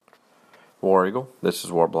War Eagle. This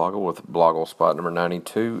is War Blogle with BlogleSpot number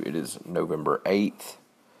 92. It is November 8th.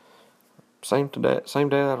 Same day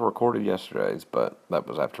that I recorded yesterday's, but that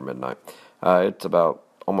was after midnight. It's about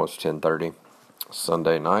almost 10:30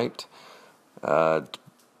 Sunday night. I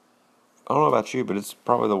don't know about you, but it's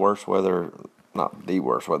probably the worst weather, not the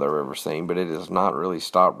worst weather I've ever seen, but it has not really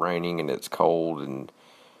stopped raining, and it's cold and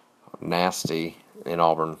nasty in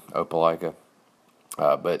Auburn, Opelika.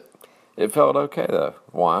 But it felt okay, though.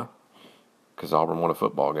 Why? Because Auburn won a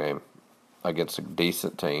football game against a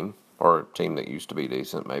decent team, or a team that used to be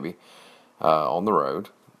decent, maybe, on the road.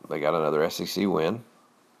 They got another SEC win.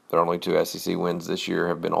 Their only two SEC wins this year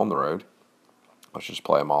have been on the road. Let's just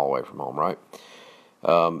play them all away from home, right?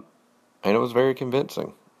 And it was very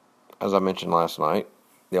convincing. As I mentioned last night,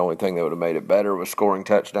 the only thing that would have made it better was scoring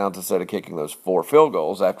touchdowns instead of kicking those 4 field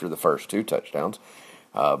goals after the first 2 touchdowns.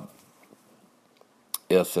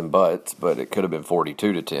 Ifs and buts, but it could have been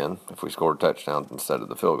 42-10 if we scored touchdowns instead of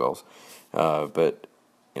the field goals. But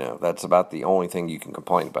that's about the only thing you can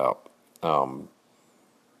complain about. I'm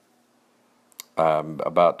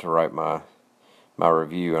about to write my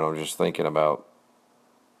review, and I'm just thinking about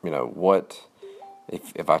what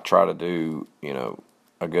if I try to do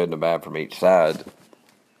a good and a bad from each side.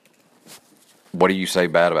 What do you say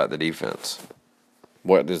bad about the defense?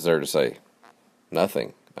 What is there to say?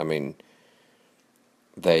 Nothing. I mean,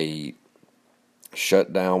 they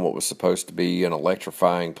shut down what was supposed to be an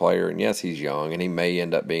electrifying player. And yes, he's young, and he may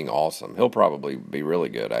end up being awesome. He'll probably be really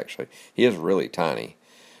good, actually. He is really tiny,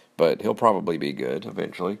 but he'll probably be good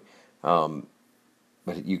eventually.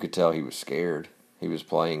 But you could tell he was scared. He was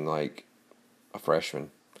playing like a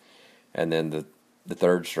freshman. And then the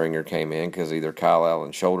third stringer came in because either Kyle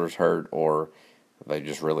Allen's shoulders hurt or they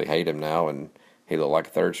just really hate him now, and he looked like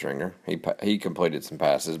a third stringer. He completed some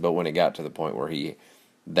passes, but when it got to the point where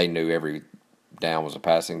they knew every down was a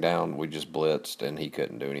passing down, we just blitzed, and he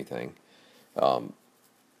couldn't do anything. So,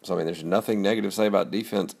 I mean, there's nothing negative to say about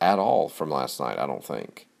defense at all from last night, I don't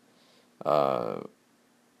think.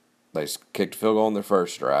 They kicked a field goal on their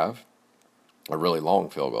first drive, a really long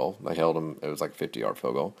field goal. They held them. It was like a 50-yard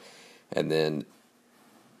field goal. And then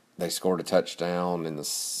they scored a touchdown in the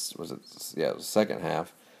second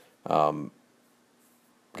half, kind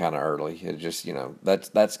of early. It just,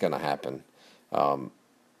 that's going to happen.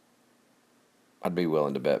 I'd be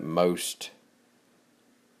willing to bet most,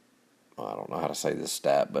 I don't know how to say this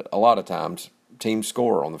stat, but a lot of times teams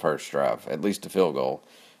score on the first drive, at least a field goal,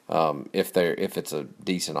 if it's a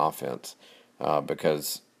decent offense,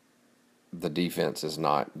 because the defense is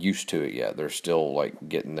not used to it yet. They're still like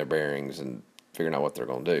getting their bearings and figuring out what they're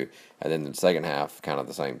going to do. And then the second half, kind of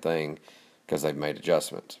the same thing, because they've made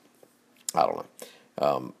adjustments. I don't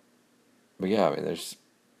know. But yeah, I mean, there's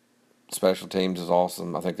special teams is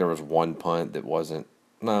awesome. I think there was one punt that wasn't.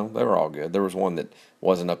 No, they were all good. There was one that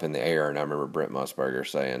wasn't up in the air, and I remember Brent Musburger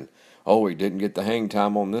saying, "Oh, we didn't get the hang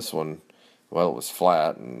time on this one." Well, it was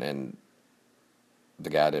flat, and the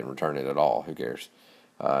guy didn't return it at all. Who cares?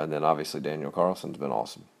 And then obviously Daniel Carlson's been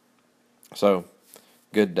awesome. So,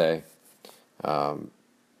 good day. Of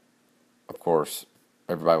course,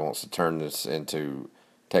 everybody wants to turn this into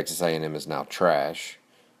Texas A&M is now trash.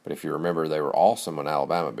 But if you remember, they were awesome when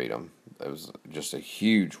Alabama beat them. It was just a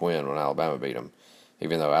huge win when Alabama beat them,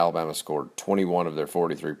 even though Alabama scored 21 of their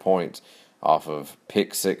 43 points off of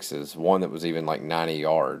pick sixes, one that was even like 90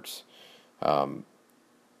 yards. I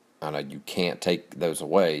know you can't take those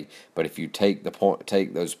away, but if you take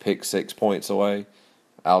those pick 6 points away,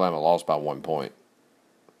 Alabama lost by 1 point.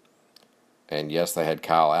 And yes, they had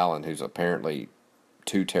Kyle Allen, who's apparently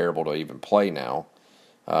too terrible to even play now.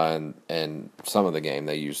 And some of the game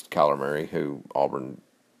they used Kyler Murray, who Auburn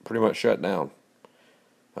pretty much shut down.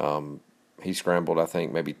 He scrambled, I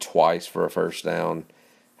think, maybe twice for a first down,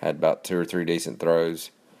 had about 2 or 3 decent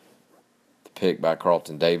throws. The pick by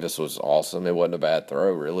Carlton Davis was awesome. It wasn't a bad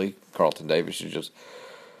throw, really. Carlton Davis is just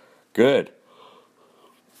good.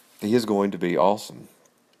 He is going to be awesome.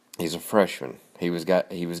 He's a freshman. He was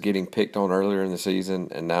getting picked on earlier in the season,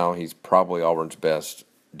 and now he's probably Auburn's best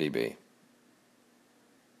DB.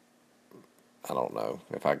 I don't know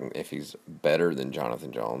if he's better than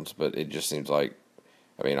Jonathan Jones, but it just seems like,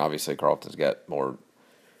 I mean, obviously Carlton's got more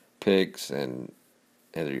picks, and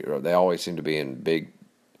they always seem to be in big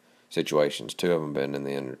situations. 2 of them been in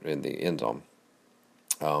the end zone.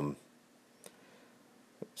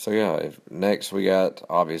 So yeah, next we got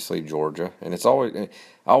obviously Georgia, and I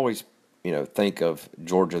always think of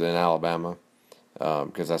Georgia than Alabama,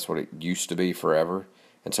 because that's what it used to be forever.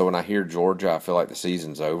 And so when I hear Georgia, I feel like the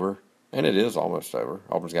season's over. And it is almost over.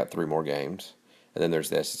 Auburn's got 3 more games. And then there's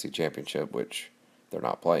the SEC Championship, which they're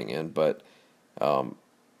not playing in. But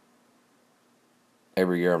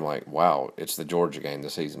every year I'm like, wow, it's the Georgia game. The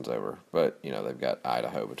season's over. But, they've got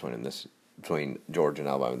Idaho between Georgia and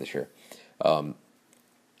Alabama this year.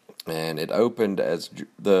 And it opened as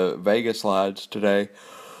the Vegas lines today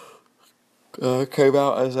came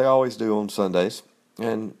out as they always do on Sundays.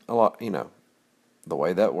 And a lot, the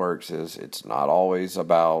way that works is it's not always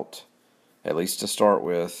about, at least to start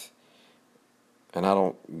with, and I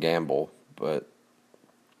don't gamble, but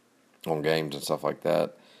on games and stuff like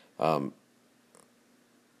that,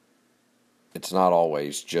 it's not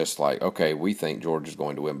always just like, okay, we think Georgia's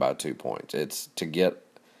going to win by 2 points. It's to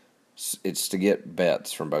get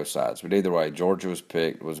bets from both sides. But either way, Georgia was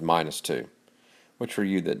picked was -2, which for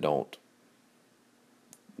you that don't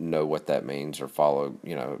know what that means or follow,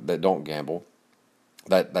 that don't gamble,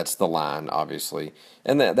 that's the line, obviously.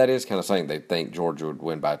 And that is kind of saying they think Georgia would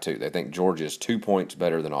win by 2. They think Georgia is 2 points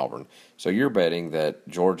better than Auburn. So you're betting that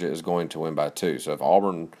Georgia is going to win by 2. So if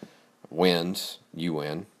Auburn wins, you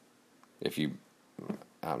win.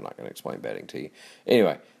 I'm not going to explain betting to you.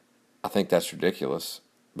 Anyway, I think that's ridiculous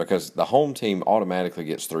because the home team automatically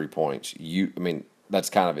gets 3 points. That's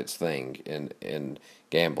kind of its thing in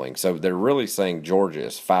gambling. So they're really saying Georgia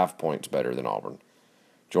is 5 points better than Auburn.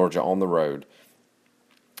 Georgia on the road,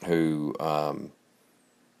 who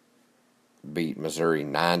beat Missouri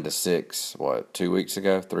 9-6, 3 weeks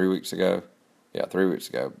ago? Yeah, 3 weeks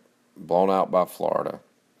ago. Blown out by Florida,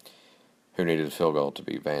 who needed a field goal to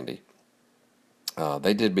beat Vandy.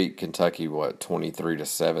 They did beat Kentucky,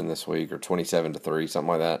 23-7 this week, or 27-3, something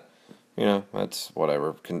like that. That's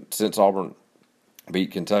whatever. Since Auburn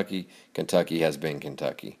beat Kentucky, Kentucky has been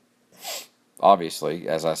Kentucky. Obviously,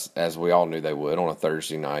 as we all knew they would on a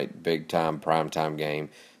Thursday night, big time, prime time game,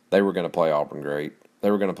 they were going to play Auburn great.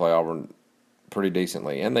 They were going to play Auburn pretty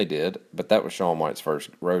decently, and they did. But that was Sean White's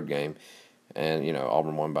first road game, and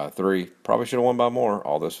Auburn won by 3. Probably should have won by more.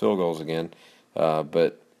 All those field goals again,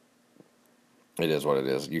 but it is what it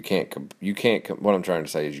is. You can't. What I'm trying to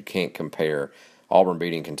say is you can't compare Auburn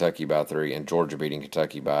beating Kentucky by 3 and Georgia beating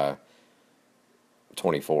Kentucky by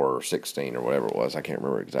 24 or 16 or whatever it was. I can't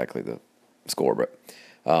remember exactly the score, but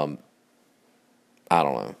I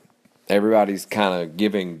don't know. Everybody's kind of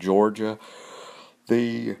giving Georgia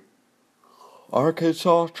the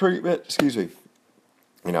Arkansas treatment. Excuse me.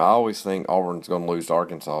 I always think Auburn's going to lose to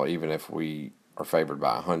Arkansas even if we are favored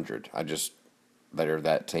by 100. They're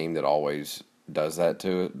that team that always does it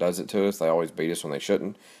to us. They always beat us when they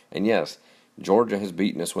shouldn't. And yes, Georgia has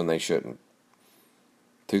beaten us when they shouldn't.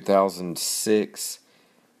 2006,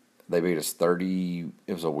 they beat us 30.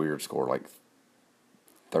 It was a weird score, like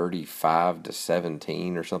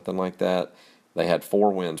 35-17 or something like that. They had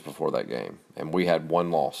 4 wins before that game, and we had 1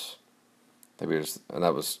 loss. They beat us, and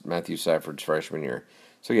that was Matthew Stafford's freshman year.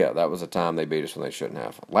 So yeah, that was a time they beat us when they shouldn't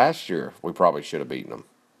have. Last year, we probably should have beaten them,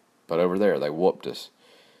 but over there they whooped us.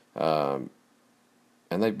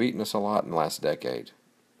 And they've beaten us a lot in the last decade.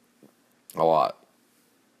 A lot.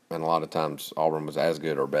 And a lot of times Auburn was as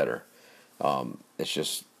good or better. It's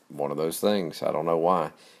just one of those things. I don't know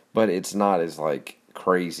why. But it's not as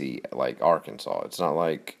crazy like Arkansas. It's not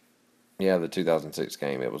like, the 2006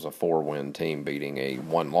 game, it was a 4-win team beating a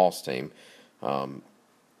 1-loss team.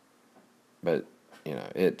 But,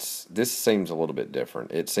 this seems a little bit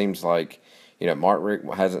different. It seems like, Mark Richt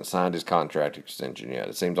hasn't signed his contract extension yet.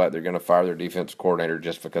 It seems like they're going to fire their defensive coordinator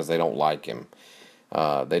just because they don't like him.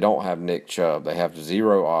 They don't have Nick Chubb. They have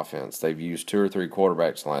 0 offense. They've used 2 or 3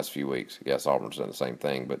 quarterbacks in the last few weeks. Yes, Auburn's done the same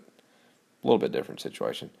thing, but a little bit different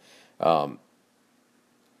situation. The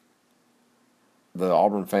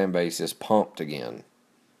Auburn fan base is pumped again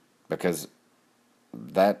because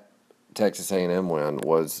that Texas A&M win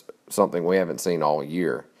was something we haven't seen all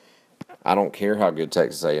year. I don't care how good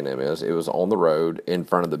Texas A&M is. It was on the road in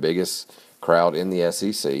front of the biggest crowd in the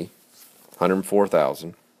SEC,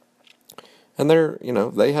 104,000. And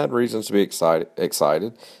they had reasons to be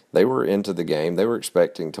excited. They were into the game. They were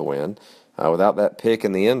expecting to win. Without that pick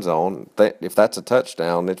in the end zone, if that's a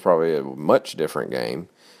touchdown, it's probably a much different game.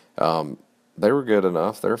 They were good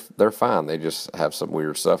enough. They're fine. They just have some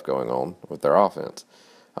weird stuff going on with their offense.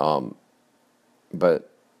 But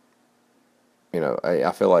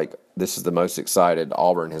I feel like this is the most excited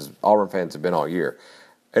Auburn fans have been all year,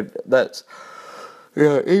 and that's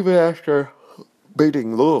even after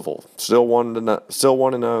beating Louisville, still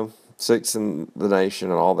 1-0, 6th in the nation,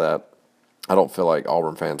 and all that. I don't feel like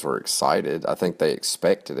Auburn fans were excited. I think they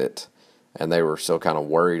expected it, and they were still kind of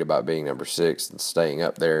worried about being number 6 and staying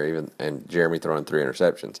up there, and Jeremy throwing 3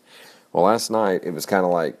 interceptions. Well, last night it was kind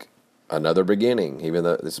of like another beginning, even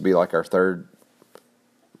though this would be like our third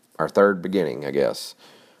beginning, I guess.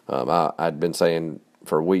 I'd been saying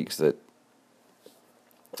for weeks that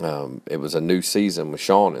It was a new season with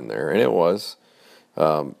Sean in there, and it was.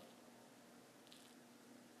 I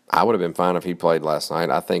would have been fine if he played last night.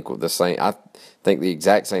 I think the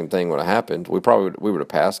exact same thing would have happened. We would have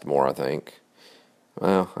passed more. I think.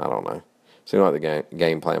 Well, I don't know. Seemed like the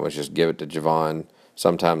game plan was just give it to Javon,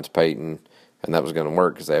 sometimes Peyton, and that was going to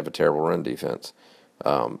work because they have a terrible run defense.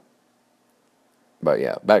 But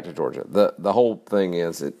yeah, back to Georgia. The whole thing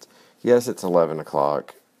is yes, it's 11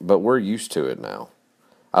 o'clock, but we're used to it now.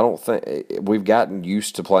 I don't think we've gotten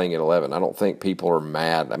used to playing at 11. I don't think people are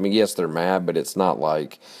mad. I mean, yes, they're mad, but it's not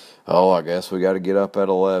like, oh, I guess we got to get up at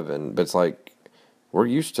 11. But it's like we're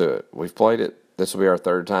used to it. We've played it. This will be our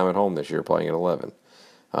third time at home this year playing at 11.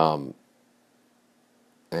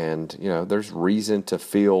 And, there's reason to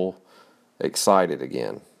feel excited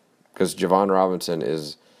again because Javon Robinson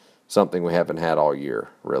is something we haven't had all year,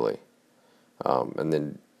 really. And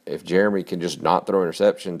then if Jeremy can just not throw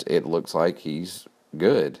interceptions, it looks like he's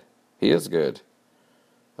good. He is good.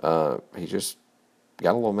 He just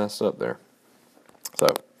got a little messed up there.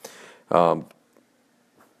 So,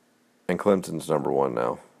 and Clemson's number one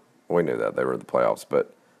now. We knew that. They were the playoffs,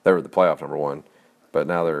 but they were the playoff number one. But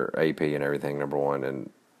now they're AP and everything number one, and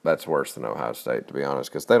that's worse than Ohio State, to be honest,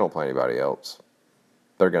 because they don't play anybody else.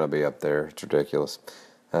 They're going to be up there. It's ridiculous.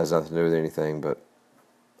 It has nothing to do with anything, but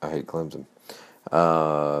I hate Clemson.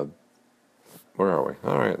 Where are we?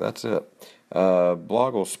 All right, that's it.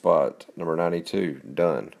 BlogleSpot, number 92,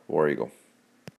 done. War Eagle.